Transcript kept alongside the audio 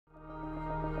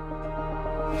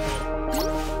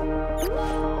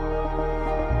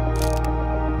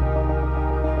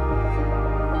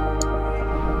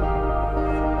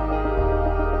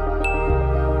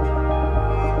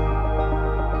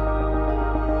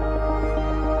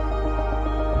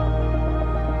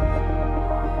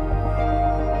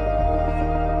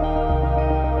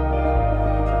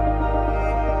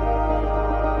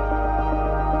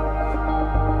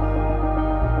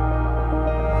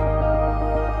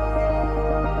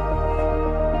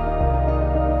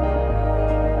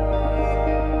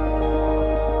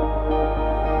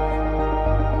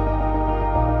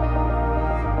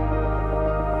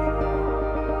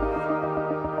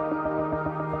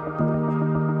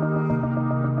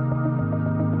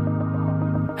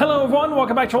everyone,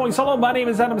 welcome back to Rolling Solo. My name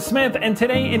is Adam Smith, and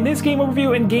today in this game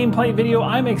overview and gameplay video,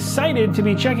 I'm excited to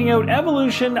be checking out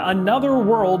Evolution Another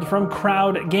World from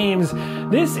Crowd Games.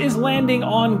 This is landing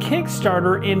on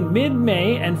Kickstarter in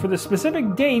mid-May, and for the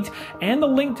specific date and the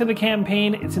link to the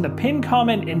campaign, it's in the pinned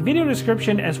comment and video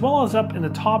description, as well as up in the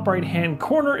top right-hand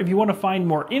corner if you want to find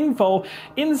more info.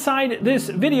 Inside this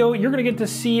video, you're going to get to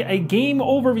see a game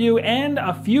overview and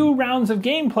a few rounds of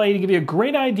gameplay to give you a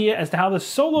great idea as to how the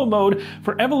solo mode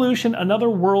for Evolution Another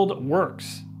World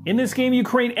works. In this game, you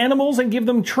create animals and give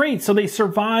them traits so they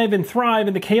survive and thrive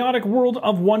in the chaotic world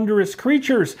of wondrous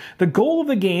creatures. The goal of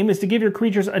the game is to give your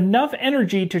creatures enough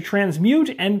energy to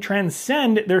transmute and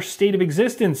transcend their state of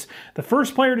existence. The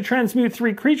first player to transmute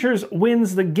 3 creatures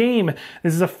wins the game.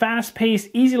 This is a fast-paced,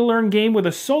 easy-to-learn game with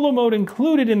a solo mode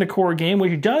included in the core game,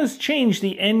 which does change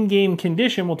the end game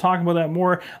condition. We'll talk about that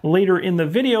more later in the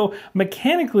video.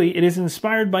 Mechanically, it is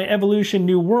inspired by Evolution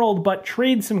New World, but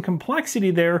trades some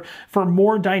complexity there for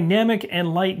more dynamic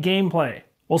and light gameplay.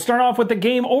 We'll start off with the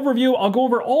game overview. I'll go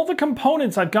over all the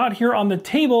components I've got here on the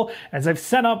table as I've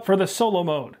set up for the solo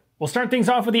mode. We'll start things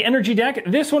off with the energy deck.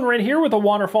 This one right here with a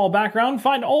waterfall background.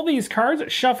 Find all these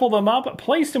cards, shuffle them up,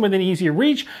 place them within easy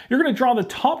reach. You're going to draw the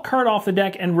top card off the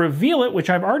deck and reveal it, which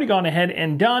I've already gone ahead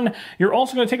and done. You're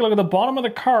also going to take a look at the bottom of the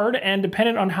card, and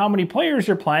dependent on how many players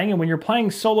you're playing, and when you're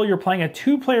playing solo, you're playing a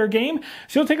 2-player game.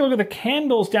 So you'll take a look at the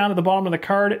candles down at the bottom of the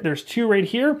card. There's 2 right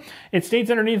here. It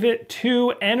states underneath it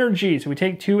 2 energy. So we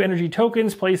take 2 energy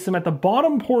tokens, place them at the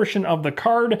bottom portion of the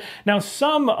card. Now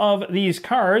some of these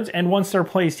cards, and once they're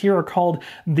placed here, are called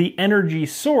the energy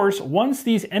source. Once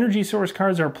these energy source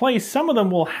cards are placed, some of them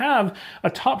will have a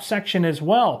top section as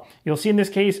well. You'll see in this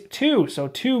case 2, so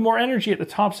 2 more energy at the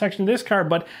top section of this card,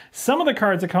 but some of the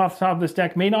cards that come off the top of this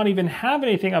deck may not even have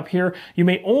anything up here. You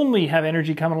may only have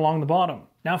energy coming along the bottom.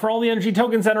 Now for all the energy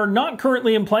tokens that are not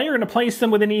currently in play, you're going to place them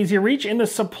within easy reach in the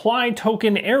supply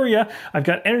token area. I've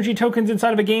got energy tokens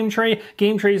inside of a game tray.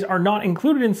 Game trays are not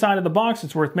included inside of the box.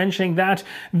 It's worth mentioning that.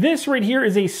 This right here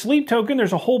is a sleep token.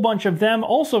 There's a whole bunch of them.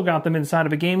 Also got them inside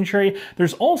of a game tray.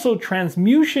 There's also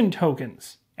transmutation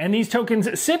tokens. And these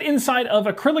tokens sit inside of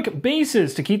acrylic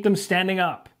bases to keep them standing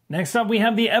up. Next up, we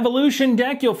have the Evolution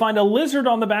deck. You'll find a lizard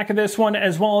on the back of this one,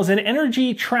 as well as an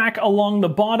energy track along the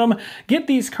bottom. Get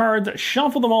these cards,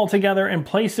 shuffle them all together, and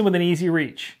place them within easy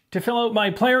reach. To fill out my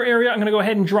player area, I'm going to go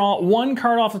ahead and draw 1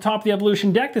 card off the top of the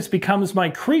Evolution deck. This becomes my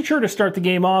creature to start the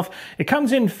game off. It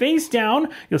comes in face down.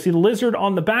 You'll see the lizard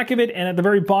on the back of it, and at the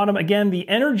very bottom, again, the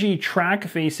energy track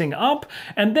facing up.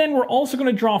 And then we're also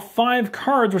going to draw 5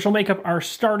 cards, which will make up our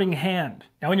starting hand.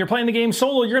 Now, when you're playing the game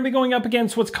solo, you're going to be going up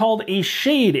against what's called a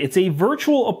shade. It's a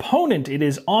virtual opponent. It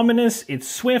is ominous, it's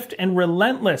swift, and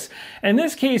relentless. In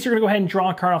this case, you're going to go ahead and draw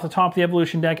a card off the top of the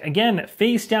Evolution deck. Again,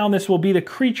 face down, this will be the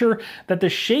creature that the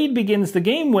shade begins the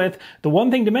game with. The one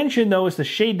thing to mention, though, is the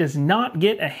shade does not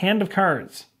get a hand of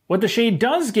cards. What the shade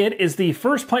does get is the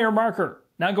first player marker.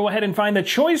 Now go ahead and find the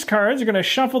choice cards. You're going to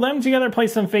shuffle them together,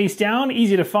 place them face down.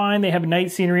 Easy to find. They have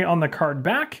night scenery on the card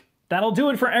back. That'll do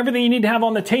it for everything you need to have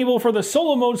on the table for the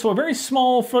solo mode, so a very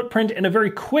small footprint and a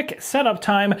very quick setup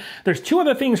time. There's 2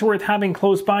 other things worth having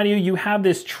close by to you. You have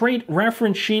this trait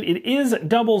reference sheet. It is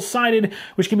double-sided,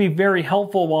 which can be very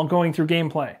helpful while going through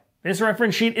gameplay. This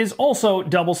reference sheet is also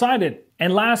double-sided.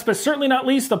 And last but certainly not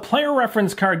least, the player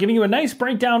reference card, giving you a nice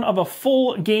breakdown of a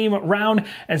full game round,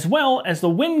 as well as the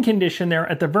win condition there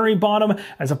at the very bottom.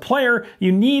 As a player,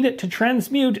 you need to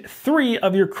transmute 3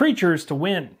 of your creatures to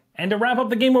win. And to wrap up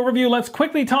the game overview, let's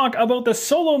quickly talk about the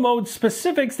solo mode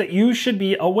specifics that you should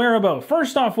be aware about.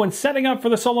 First off, when setting up for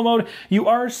the solo mode, you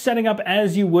are setting up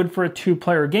as you would for a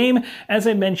 2-player game, as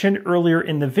I mentioned earlier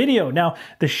in the video. Now,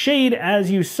 the shade,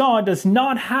 as you saw, does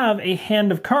not have a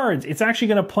hand of cards. It's actually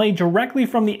going to play directly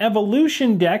from the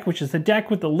Evolution deck, which is the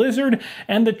deck with the lizard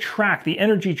and the track, the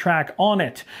energy track on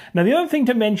it. Now, the other thing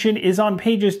to mention is on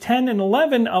pages 10 and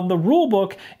 11 of the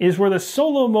rulebook is where the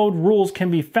solo mode rules can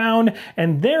be found,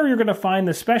 and there you're going to find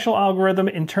the special algorithm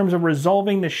in terms of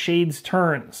resolving the shade's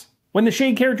turns. When the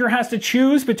shade character has to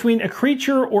choose between a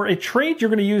creature or a trait, you're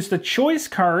going to use the choice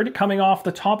card coming off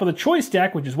the top of the choice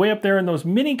deck, which is way up there in those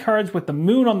mini cards with the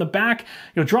moon on the back.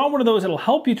 You'll draw one of those. It'll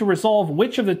help you to resolve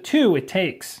which of the 2 it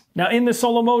takes. Now in the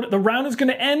solo mode, the round is going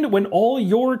to end when all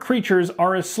your creatures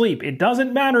are asleep. It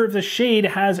doesn't matter if the shade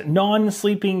has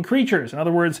non-sleeping creatures. In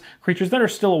other words, creatures that are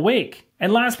still awake.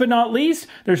 And last but not least,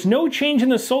 there's no change in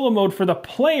the solo mode for the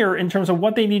player in terms of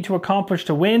what they need to accomplish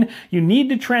to win. You need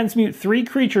to transmute 3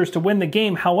 creatures to win the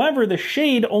game. However, the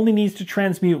shade only needs to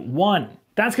transmute 1.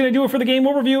 That's going to do it for the game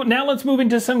overview. Now let's move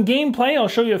into some gameplay. I'll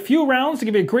show you a few rounds to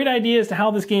give you a great idea as to how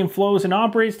this game flows and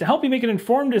operates to help you make an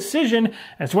informed decision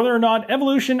as to whether or not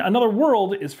Evolution Another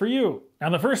World is for you.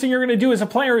 Now the first thing you're going to do as a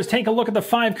player is take a look at the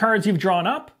 5 cards you've drawn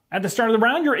up. At the start of the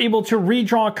round, you're able to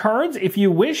redraw cards. If you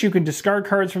wish, you can discard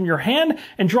cards from your hand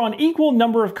and draw an equal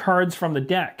number of cards from the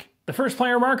deck. The first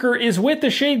player marker is with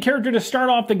the Shade character to start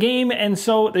off the game, and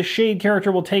so the Shade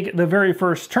character will take the very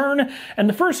first turn. And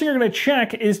the first thing you're going to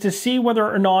check is to see whether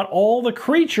or not all the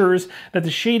creatures that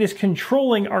the Shade is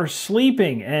controlling are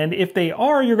sleeping. And if they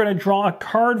are, you're going to draw a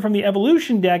card from the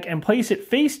Evolution deck and place it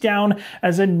face down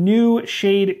as a new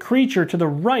Shade creature to the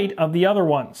right of the other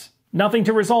ones. Nothing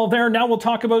to resolve there. Now we'll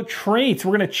talk about traits.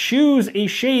 We're going to choose a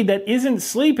Shade that isn't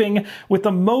sleeping with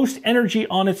the most energy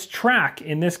on its track.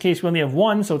 In this case, we only have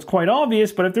 1, so it's quite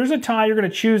obvious, but if there's a tie, you're going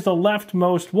to choose the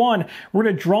leftmost one. We're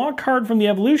going to draw a card from the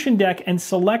Evolution deck and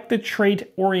select the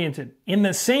trait oriented. In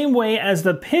the same way as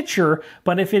the pitcher,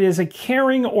 but if it is a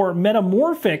caring or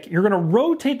metamorphic, you're going to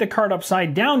rotate the card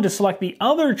upside down to select the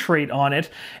other trait on it,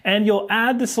 and you'll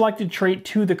add the selected trait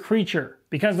to the creature.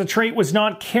 Because the trait was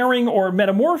not caring or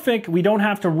metamorphic, we don't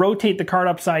have to rotate the card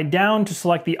upside down to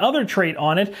select the other trait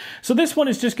on it. So this one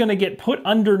is just going to get put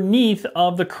underneath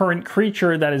of the current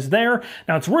creature that is there.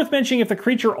 Now it's worth mentioning if the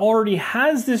creature already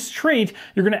has this trait,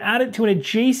 you're going to add it to an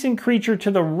adjacent creature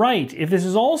to the right. If this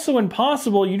is also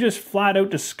impossible, you just flat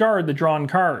out discard the drawn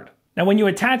card. Now, when you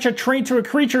attach a trait to a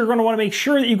creature, you're going to want to make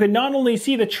sure that you can not only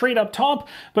see the trait up top,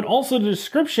 but also the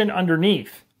description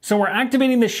underneath. So we're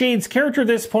activating the Shade's character at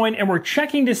this point, and we're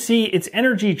checking to see its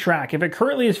energy track. If it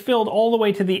currently is filled all the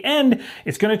way to the end,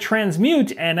 it's going to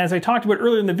transmute, and as I talked about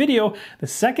earlier in the video, the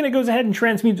second it goes ahead and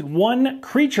transmutes one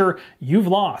creature, you've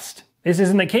lost. This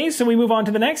isn't the case, so we move on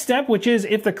to the next step, which is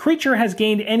if the creature has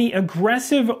gained any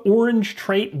aggressive orange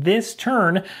trait this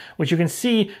turn, which you can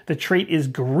see the trait is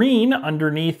green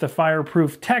underneath the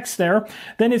fireproof text there,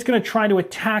 then it's going to try to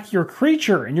attack your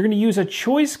creature, and you're going to use a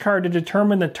choice card to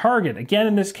determine the target. Again,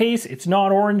 in this case, it's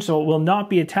not orange, so it will not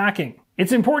be attacking.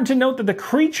 It's important to note that the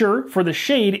creature for the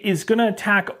Shade is going to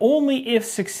attack only if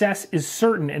success is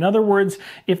certain. In other words,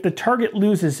 if the target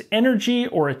loses energy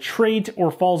or a trait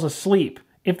or falls asleep.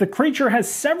 If the creature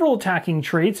has several attacking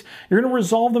traits, you're going to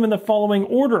resolve them in the following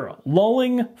order: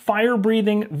 lulling,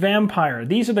 fire-breathing, vampire.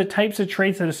 These are the types of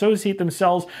traits that associate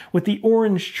themselves with the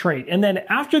orange trait. And then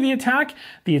after the attack,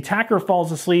 the attacker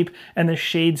falls asleep and the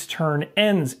Shade's turn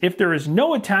ends. If there is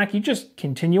no attack, you just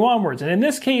continue onwards. And in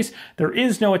this case, there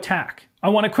is no attack. I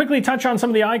want to quickly touch on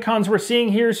some of the icons we're seeing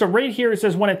here. So right here it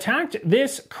says, when attacked,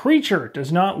 this creature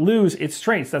does not lose its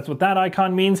traits. That's what that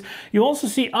icon means. You also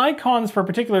see icons for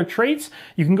particular traits.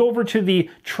 You can go over to the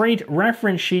trait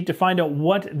reference sheet to find out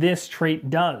what this trait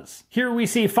does. Here we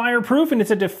see fireproof, and it's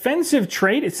a defensive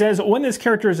trait. It says when this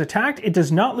character is attacked, it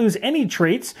does not lose any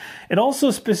traits. It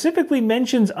also specifically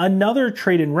mentions another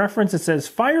trait in reference. It says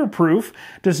fireproof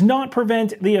does not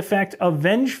prevent the effect of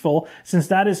vengeful, since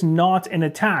that is not an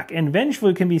attack. And vengeful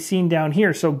can be seen down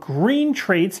here. So green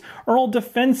traits are all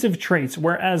defensive traits,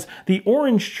 whereas the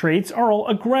orange traits are all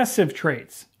aggressive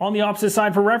traits. On the opposite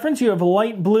side for reference, you have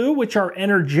light blue, which are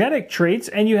energetic traits,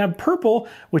 and you have purple,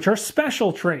 which are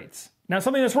special traits. Now,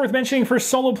 something that's worth mentioning for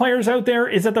solo players out there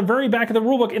is at the very back of the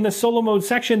rulebook in the solo mode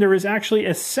section, there is actually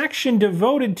a section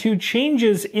devoted to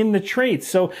changes in the traits.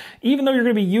 So even though you're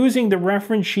going to be using the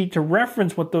reference sheet to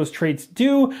reference what those traits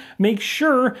do, make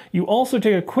sure you also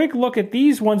take a quick look at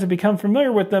these ones and become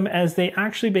familiar with them, as they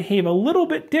actually behave a little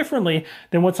bit differently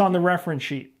than what's on the reference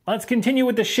sheet. Let's continue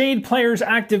with the Shade player's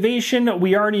activation.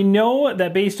 We already know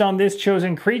that based on this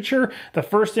chosen creature, the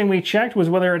first thing we checked was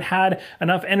whether it had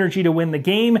enough energy to win the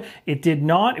game. It did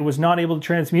not. It was not able to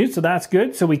transmute, so that's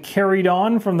good. So we carried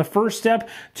on from the first step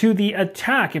to the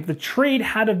attack. If the trait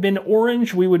had have been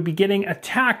orange, we would be getting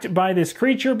attacked by this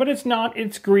creature, but it's not.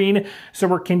 It's green, so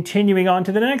we're continuing on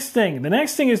to the next thing. The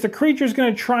next thing is the creature is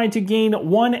going to try to gain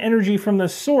 1 energy from the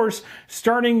source,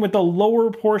 starting with the lower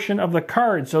portion of the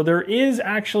card. So there is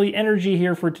actually energy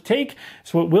here for it to take,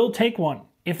 so it will take 1.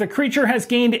 If the creature has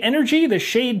gained energy, the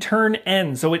Shade turn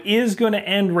ends, so it is going to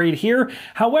end right here.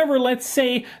 However, let's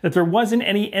say that there wasn't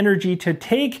any energy to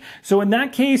take, so in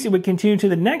that case, it would continue to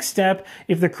the next step.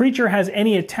 If the creature has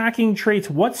any attacking traits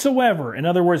whatsoever, in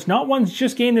other words, not ones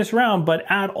just gained this round, but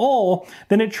at all,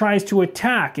 then it tries to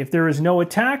attack. If there is no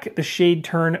attack, the Shade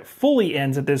turn fully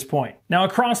ends at this point. Now,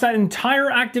 across that entire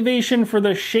activation for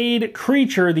the Shade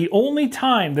creature, the only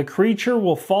time the creature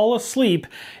will fall asleep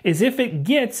is if it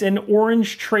gets an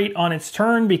orange trait on its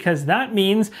turn, because that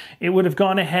means it would have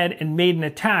gone ahead and made an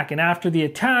attack, and after the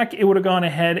attack it would have gone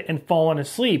ahead and fallen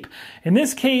asleep. In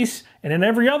this case, and in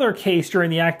every other case during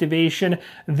the activation,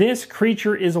 this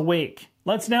creature is awake.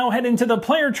 Let's now head into the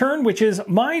player turn, which is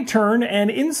my turn,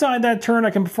 and inside that turn I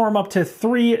can perform up to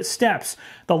 3 steps.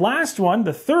 The last one,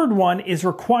 the third one, is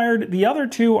required. The other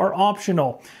 2 are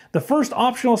optional. The first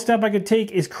optional step I could take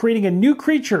is creating a new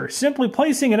creature. Simply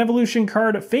placing an evolution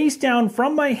card face down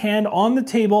from my hand on the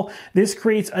table, this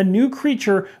creates a new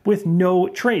creature with no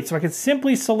traits. So I could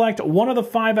simply select one of the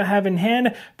 5 I have in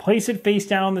hand, place it face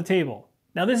down on the table.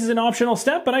 Now this is an optional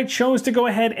step, but I chose to go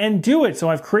ahead and do it. So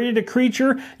I've created a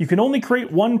creature. You can only create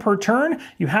 1 per turn.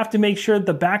 You have to make sure that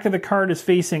the back of the card is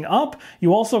facing up.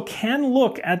 You also can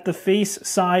look at the face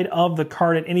side of the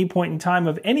card at any point in time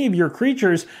of any of your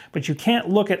creatures, but you can't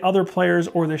look at other players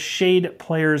or the shade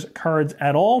players' cards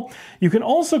at all. You can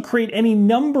also create any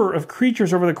number of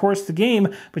creatures over the course of the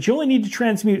game, but you only need to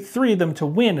transmute 3 of them to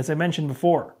win, as I mentioned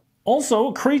before.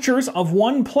 Also, creatures of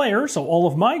 1 player, so all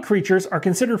of my creatures, are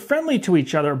considered friendly to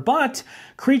each other, but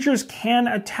creatures can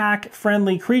attack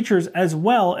friendly creatures as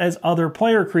well as other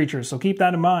player creatures, so keep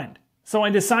that in mind. So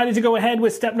I decided to go ahead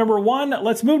with step number 1.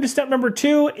 Let's move to step number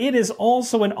 2. It is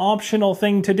also an optional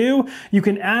thing to do. You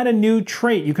can add a new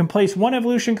trait. You can place 1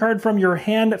 evolution card from your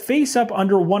hand face up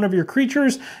under one of your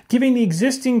creatures, giving the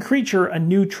existing creature a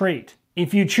new trait.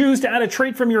 If you choose to add a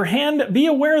trait from your hand, be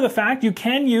aware of the fact you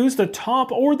can use the top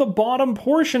or the bottom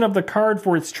portion of the card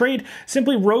for its trait,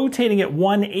 simply rotating it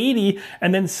 180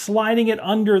 and then sliding it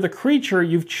under the creature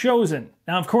you've chosen.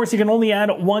 Now, of course, you can only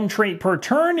add 1 trait per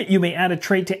turn. You may add a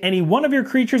trait to any one of your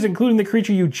creatures, including the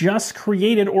creature you just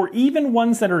created, or even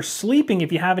ones that are sleeping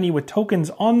if you have any with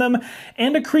tokens on them.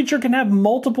 And a creature can have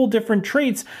multiple different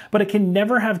traits, but it can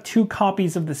never have 2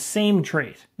 copies of the same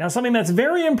trait. Now, something that's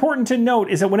very important to note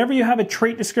is that whenever you have a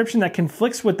trait description that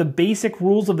conflicts with the basic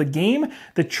rules of the game,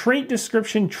 the trait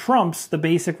description trumps the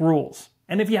basic rules.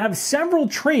 And if you have several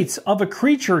traits of a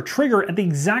creature trigger at the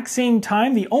exact same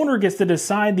time, the owner gets to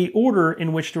decide the order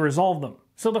in which to resolve them.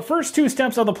 So the first 2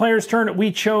 steps of the player's turn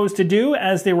we chose to do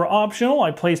as they were optional.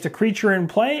 I placed a creature in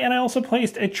play, and I also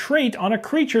placed a trait on a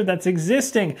creature that's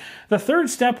existing. The third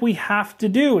step we have to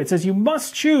do. It says you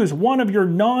must choose one of your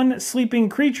non-sleeping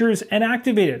creatures and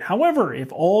activate it. However,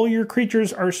 if all your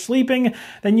creatures are sleeping,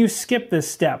 then you skip this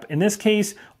step. In this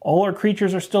case, all our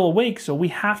creatures are still awake, so we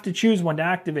have to choose one to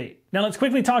activate. Now let's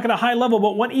quickly talk at a high level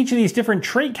about what each of these different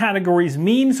trait categories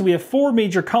mean. So we have 4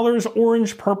 major colors: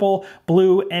 orange, purple,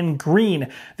 blue, and green.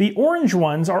 The orange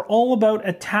ones are all about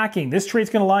attacking. This trait's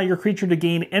going to allow your creature to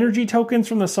gain energy tokens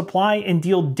from the supply and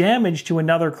deal damage to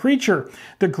another creature.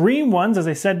 The green ones, as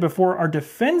I said before, are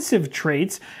defensive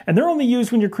traits, and they're only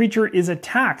used when your creature is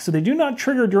attacked. So they do not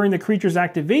trigger during the creature's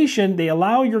activation. They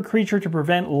allow your creature to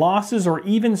prevent losses or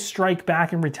even strike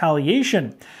back in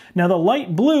retaliation. Now the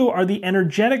light blue are the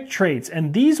energetic traits,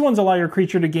 and these ones allow your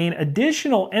creature to gain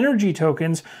additional energy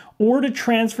tokens or to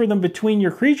transfer them between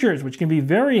your creatures, which can be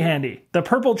very handy. The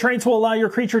purple traits will allow your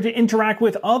creature to interact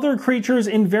with other creatures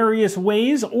in various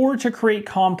ways or to create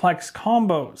complex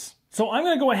combos. So I'm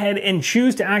going to go ahead and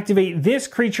choose to activate this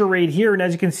creature right here. And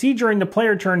as you can see during the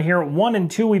player turn here, 1 and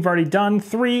 2 we've already done.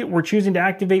 3, we're choosing to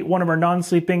activate one of our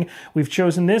non-sleeping. We've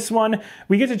chosen this one.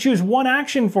 We get to choose 1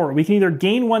 action for it. We can either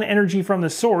gain 1 energy from the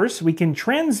source, we can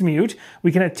transmute,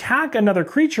 we can attack another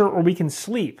creature, or we can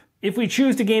sleep. If we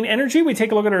choose to gain energy, we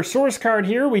take a look at our source card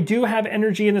here. We do have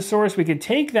energy in the source. We could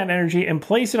take that energy and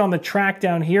place it on the track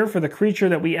down here for the creature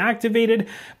that we activated.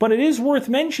 But it is worth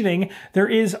mentioning there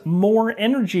is more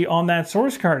energy on that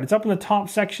source card. It's up in the top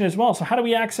section as well. So how do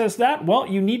we access that? Well,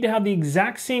 you need to have the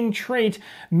exact same trait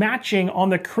matching on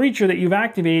the creature that you've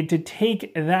activated to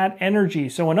take that energy.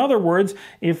 So in other words,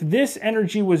 if this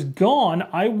energy was gone,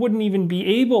 I wouldn't even be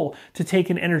able to take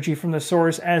an energy from the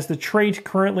source, as the trait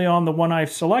currently on the one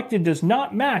I've selected does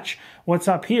not match what's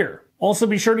up here. Also,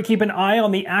 be sure to keep an eye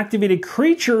on the activated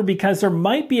creature, because there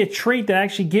might be a trait that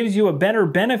actually gives you a better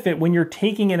benefit when you're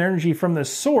taking an energy from the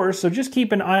source. So just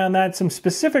keep an eye on that. Some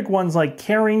specific ones like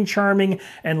caring, charming,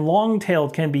 and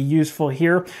long-tailed can be useful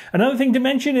here. Another thing to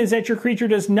mention is that your creature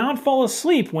does not fall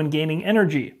asleep when gaining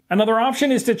energy. Another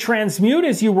option is to transmute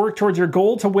as you work towards your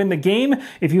goal to win the game.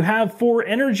 If you have 4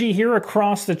 energy here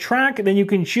across the track, then you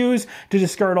can choose to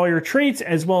discard all your traits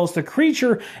as well as the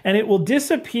creature, and it will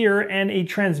disappear, and a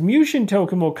transmutation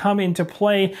token will come into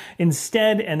play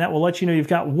instead, and that will let you know you've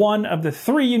got 1 of the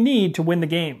 3 you need to win the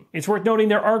game. It's worth noting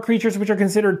there are creatures which are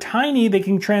considered tiny. They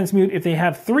can transmute if they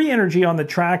have 3 energy on the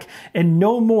track and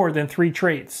no more than 3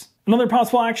 traits. Another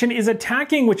possible action is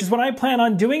attacking, which is what I plan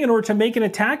on doing. In order to make an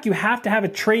attack, you have to have a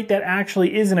trait that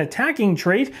actually is an attacking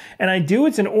trait, and I do.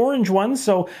 It's an orange one,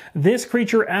 so this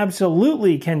creature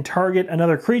absolutely can target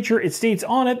another creature. It states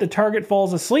on it the target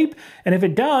falls asleep, and if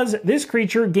it does, this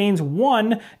creature gains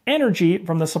 1 energy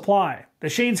from the supply. The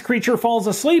Shades creature falls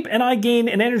asleep, and I gain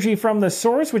an energy from the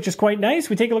source, which is quite nice.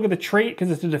 We take a look at the trait,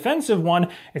 because it's a defensive one.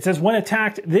 It says, when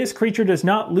attacked, this creature does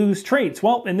not lose traits.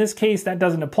 Well, in this case, that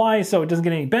doesn't apply, so it doesn't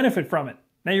get any benefit from it.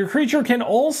 Now, your creature can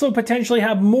also potentially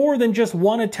have more than just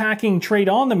one attacking trait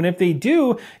on them, and if they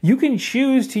do, you can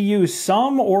choose to use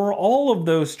some or all of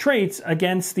those traits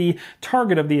against the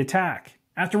target of the attack.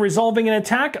 After resolving an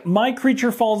attack, my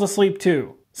creature falls asleep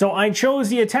too. So I chose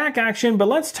the attack action, but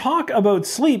let's talk about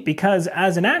sleep, because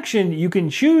as an action, you can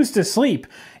choose to sleep.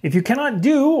 If you cannot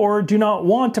do or do not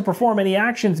want to perform any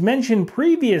actions mentioned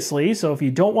previously, so if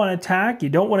you don't want to attack, you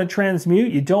don't want to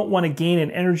transmute, you don't want to gain an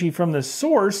energy from the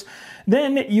source,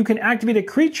 then you can activate a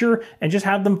creature and just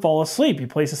have them fall asleep. You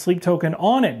place a sleep token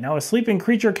on it. Now, a sleeping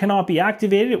creature cannot be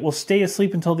activated. It will stay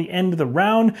asleep until the end of the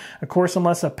round. Of course,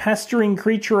 unless a pestering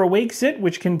creature awakes it,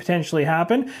 which can potentially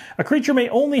happen. A creature may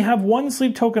only have one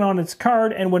sleep token on its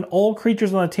card, and when all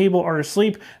creatures on the table are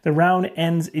asleep, the round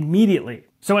ends immediately.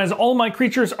 So as all my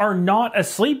creatures are not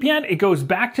asleep yet, it goes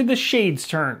back to the Shade's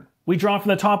turn. We draw from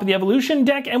the top of the evolution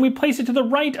deck, and we place it to the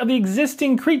right of the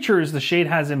existing creatures the Shade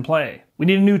has in play. We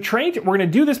need a new trait. We're going to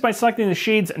do this by selecting the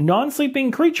Shade's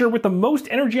non-sleeping creature with the most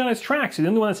energy on its track. So the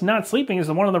only one that's not sleeping is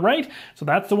the one on the right, so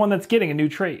that's the one that's getting a new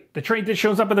trait. The trait that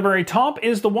shows up at the very top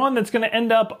is the one that's going to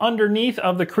end up underneath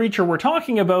of the creature we're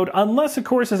talking about, unless, of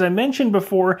course, as I mentioned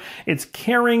before, it's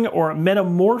caring or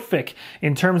metamorphic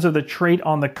in terms of the trait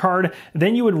on the card.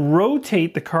 Then you would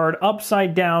rotate the card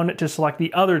upside down to select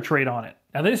the other trait on it.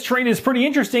 Now this trait is pretty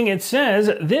interesting. It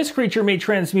says this creature may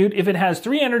transmute if it has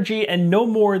 3 energy and no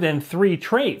more than 3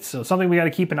 traits. So something we got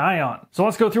to keep an eye on. So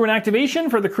let's go through an activation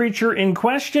for the creature in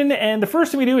question. And the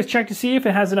first thing we do is check to see if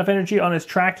it has enough energy on its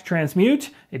track to transmute.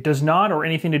 It does not, or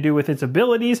anything to do with its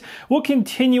abilities. We'll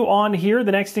continue on here.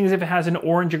 The next thing is if it has an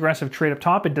orange aggressive trait up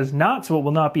top. It does not, so it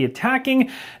will not be attacking.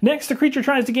 Next, the creature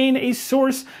tries to gain a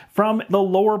source from the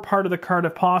lower part of the card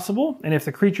if possible. And if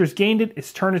the creature's gained it,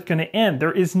 its turn is going to end.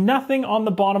 There is nothing on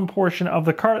the bottom portion of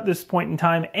the card at this point in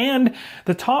time, and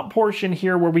the top portion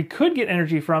here where we could get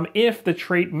energy from if the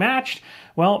trait matched,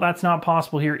 well, that's not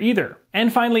possible here either.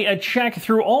 And finally, a check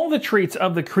through all the traits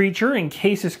of the creature in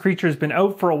case this creature has been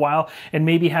out for a while and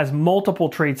maybe has multiple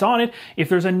traits on it. If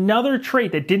there's another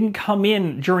trait that didn't come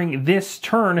in during this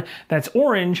turn that's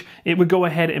orange, it would go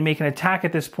ahead and make an attack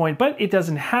at this point, but it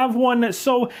doesn't have one.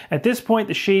 So at this point,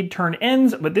 the Shade turn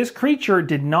ends, but this creature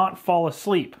did not fall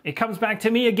asleep. It comes back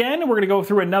to me again. We're going to go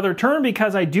through another turn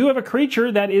because I do have a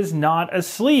creature that is not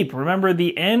asleep. Remember,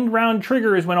 the end round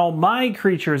trigger is when all my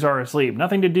creatures are asleep.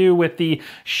 Nothing to do with the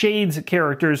Shade's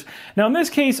characters. Now in this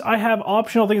case, I have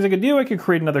optional things I could do. I could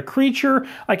create another creature.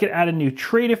 I could add a new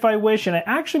trait if I wish, and I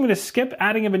actually am going to skip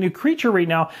adding of a new creature right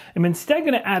now. I'm instead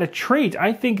going to add a trait.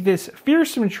 I think this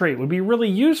fearsome trait would be really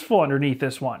useful underneath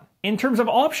this one. In terms of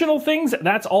optional things,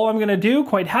 that's all I'm going to do.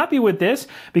 Quite happy with this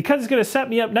because it's going to set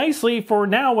me up nicely for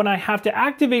now when I have to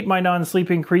activate my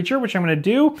non-sleeping creature, which I'm going to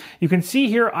do. You can see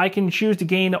here I can choose to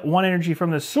gain 1 energy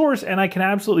from the source, and I can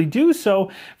absolutely do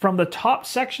so from the top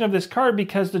section of this card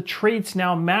because the traits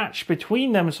now match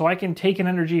between them, so I can take an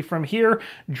energy from here,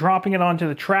 dropping it onto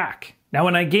the track. Now,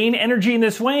 when I gain energy in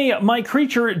this way, my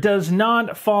creature does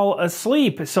not fall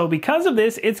asleep. So because of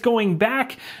this, it's going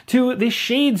back to the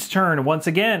Shade's turn once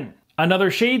again.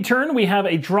 Another Shade turn, we have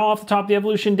a draw off the top of the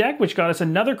evolution deck, which got us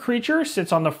another creature,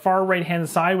 sits on the far right-hand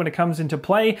side when it comes into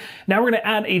play. Now we're going to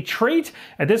add a trait.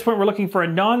 At this point, we're looking for a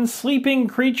non-sleeping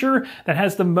creature that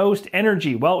has the most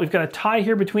energy. Well, we've got a tie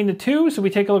here between the two, so we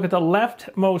take a look at the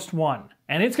leftmost one.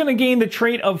 And it's going to gain the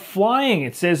trait of flying.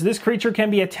 It says this creature can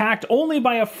be attacked only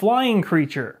by a flying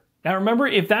creature. Now remember,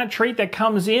 if that trait that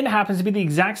comes in happens to be the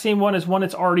exact same one as one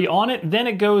that's already on it, then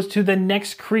it goes to the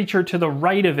next creature to the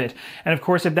right of it. And of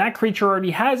course, if that creature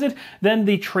already has it, then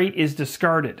the trait is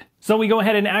discarded. So we go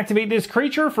ahead and activate this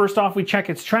creature. First off, we check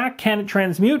its track. Can it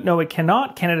transmute? No, it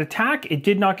cannot. Can it attack? It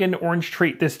did not get an orange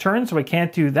trait this turn, so it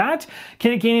can't do that.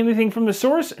 Can it gain anything from the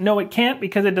source? No, it can't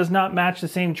because it does not match the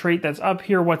same trait that's up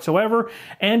here whatsoever.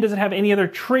 And does it have any other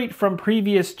trait from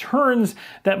previous turns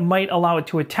that might allow it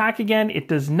to attack again? It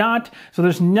does not. So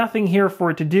there's nothing here for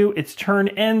it to do. Its turn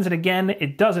ends, and again,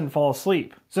 it doesn't fall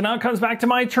asleep. So now it comes back to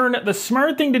my turn. The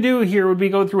smart thing to do here would be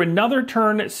go through another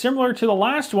turn similar to the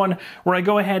last one where I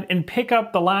go ahead and pick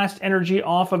up the last energy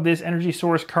off of this energy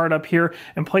source card up here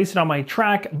and place it on my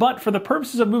track. But for the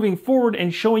purposes of moving forward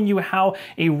and showing you how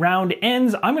a round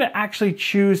ends, I'm going to actually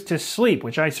choose to sleep,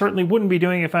 which I certainly wouldn't be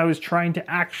doing if I was trying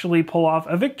to actually pull off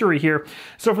a victory here.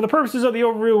 So for the purposes of the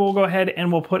overview, we'll go ahead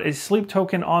and we'll put a sleep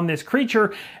token on this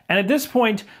creature. And at this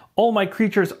point, all my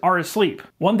creatures are asleep.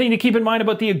 One thing to keep in mind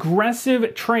about the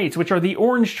aggressive traits, which are the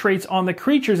orange traits on the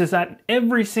creatures, is that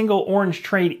every single orange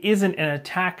trait isn't an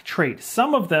attack trait.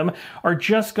 Some of them are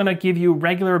just going to give you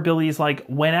regular abilities like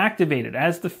when activated,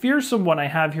 as the fearsome one I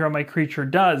have here on my creature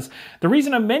does. The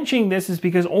reason I'm mentioning this is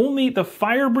because only the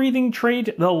fire-breathing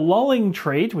trait, the lulling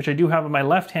trait, which I do have on my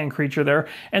left-hand creature there,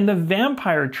 and the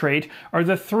vampire trait are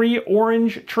the 3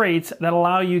 orange traits that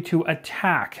allow you to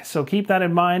attack. So keep that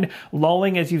in mind.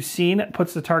 Lulling, as you've seen,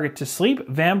 puts the target to sleep.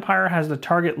 Vampire has the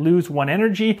target lose 1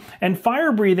 energy, and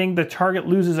fire-breathing, the target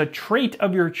loses a trait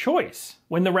of your choice.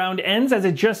 When the round ends, as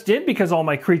it just did because all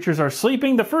my creatures are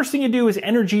sleeping, the first thing you do is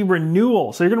energy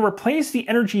renewal. So you're going to replace the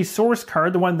energy source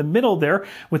card, the one in the middle there,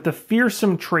 with the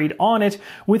fearsome trait on it,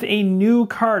 with a new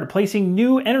card, placing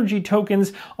new energy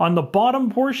tokens on the bottom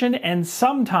portion and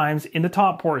sometimes in the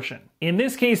top portion. In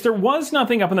this case, there was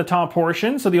nothing up in the top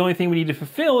portion, so the only thing we need to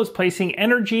fulfill is placing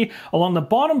energy along the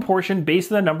bottom portion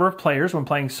based on the number of players. When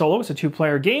playing solo, it's a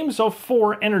 2-player game, so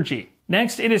 4 energy.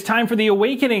 Next, it is time for the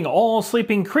awakening. All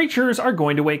sleeping creatures are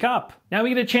going to wake up. Now we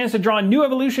get a chance to draw new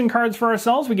evolution cards for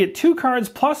ourselves. We get 2 cards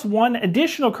plus 1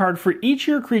 additional card for each of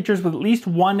your creatures with at least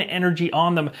 1 energy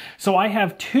on them. So I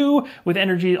have 2 with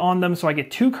energy on them, so I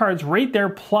get 2 cards right there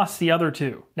plus the other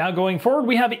 2. Now going forward,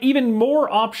 we have even more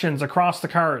options across the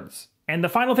cards. And the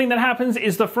final thing that happens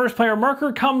is the first player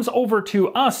marker comes over to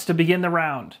us to begin the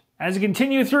round. As you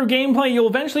continue through gameplay, you'll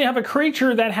eventually have a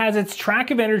creature that has its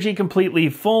track of energy completely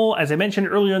full. As I mentioned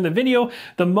earlier in the video,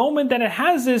 the moment that it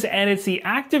has this and it's the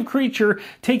active creature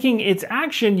taking its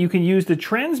action, you can use the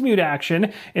transmute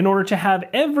action in order to have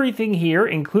everything here,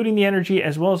 including the energy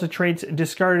as well as the traits,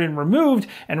 discarded and removed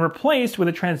and replaced with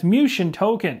a transmutation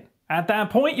token. At that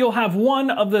point, you'll have one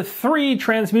of the 3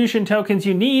 transmutation tokens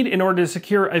you need in order to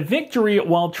secure a victory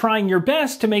while trying your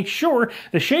best to make sure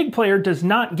the Shade player does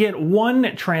not get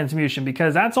 1 transmutation,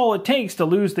 because that's all it takes to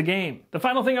lose the game. The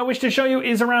final thing I wish to show you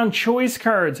is around choice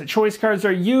cards. Choice cards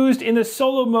are used in the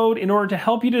solo mode in order to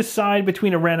help you decide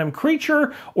between a random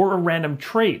creature or a random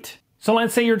trait. So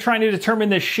let's say you're trying to determine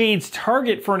the Shade's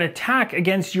target for an attack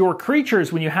against your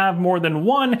creatures. When you have more than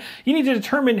 1, you need to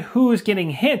determine who's getting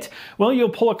hit. Well, you'll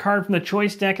pull a card from the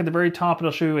choice deck at the very top.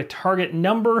 It'll show you a target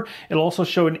number. It'll also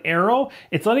show an arrow.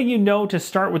 It's letting you know to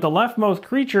start with the leftmost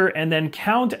creature and then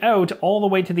count out all the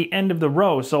way to the end of the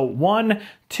row. So 1,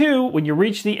 2, when you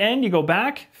reach the end, you go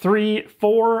back, 3,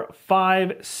 4,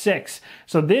 5, 6.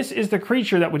 So this is the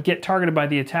creature that would get targeted by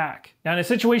the attack. Now in a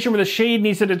situation where the Shade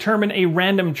needs to determine a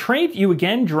random trait, you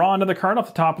again draw another card off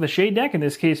the top of the Shade deck. In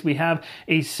this case, we have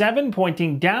a 7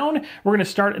 pointing down. We're going to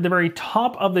start at the very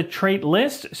top of the trait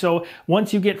list. So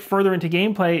once you get further into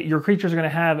gameplay, your creatures are going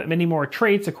to have many more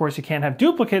traits. Of course, you can't have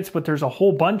duplicates, but there's a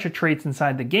whole bunch of traits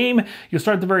inside the game. You'll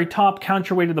start at the very top, count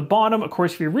your way to the bottom. Of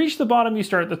course, if you reach the bottom, you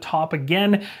start at the top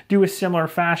again. Do a similar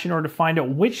fashion in order to find out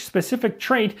which specific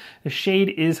trait the Shade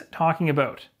is talking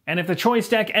about. And if the choice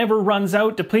deck ever runs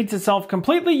out, depletes itself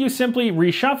completely, you simply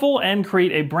reshuffle and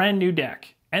create a brand new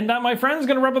deck. And that, my friends, is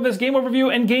going to wrap up this game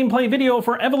overview and gameplay video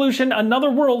for Evolution Another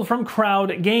World from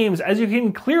Crowd Games. As you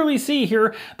can clearly see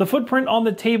here, the footprint on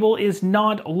the table is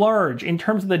not large. In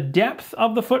terms of the depth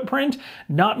of the footprint,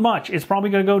 not much. It's probably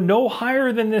going to go no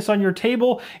higher than this on your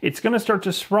table. It's going to start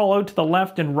to sprawl out to the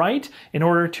left and right in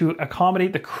order to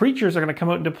accommodate the creatures that are going to come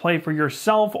out into play for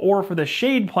yourself or for the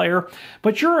Shade player.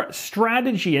 But your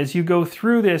strategy as you go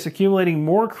through this, accumulating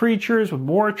more creatures with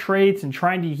more traits and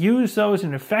trying to use those in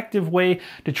an effective way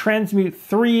to transmute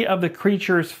 3 of the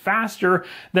creatures faster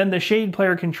than the Shade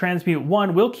player can transmute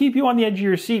 1 will keep you on the edge of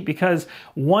your seat, because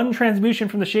 1 transmutation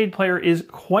from the Shade player is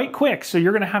quite quick. So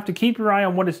you're going to have to keep your eye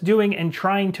on what it's doing and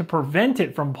trying to prevent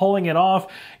it from pulling it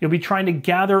off. You'll be trying to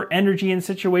gather energy in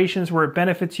situations where it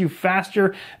benefits you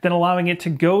faster than allowing it to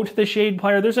go to the Shade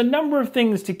player. There's a number of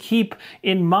things to keep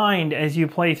in mind as you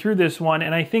play through this one,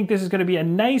 and I think this is going to be a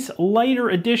nice lighter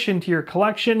addition to your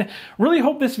collection. Really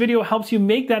hope this video helps you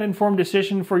make that informed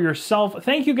decision for yourself.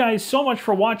 Thank you guys so much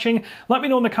for watching. Let me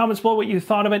know in the comments below what you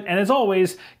thought of it, and as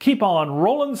always, keep on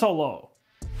rolling solo.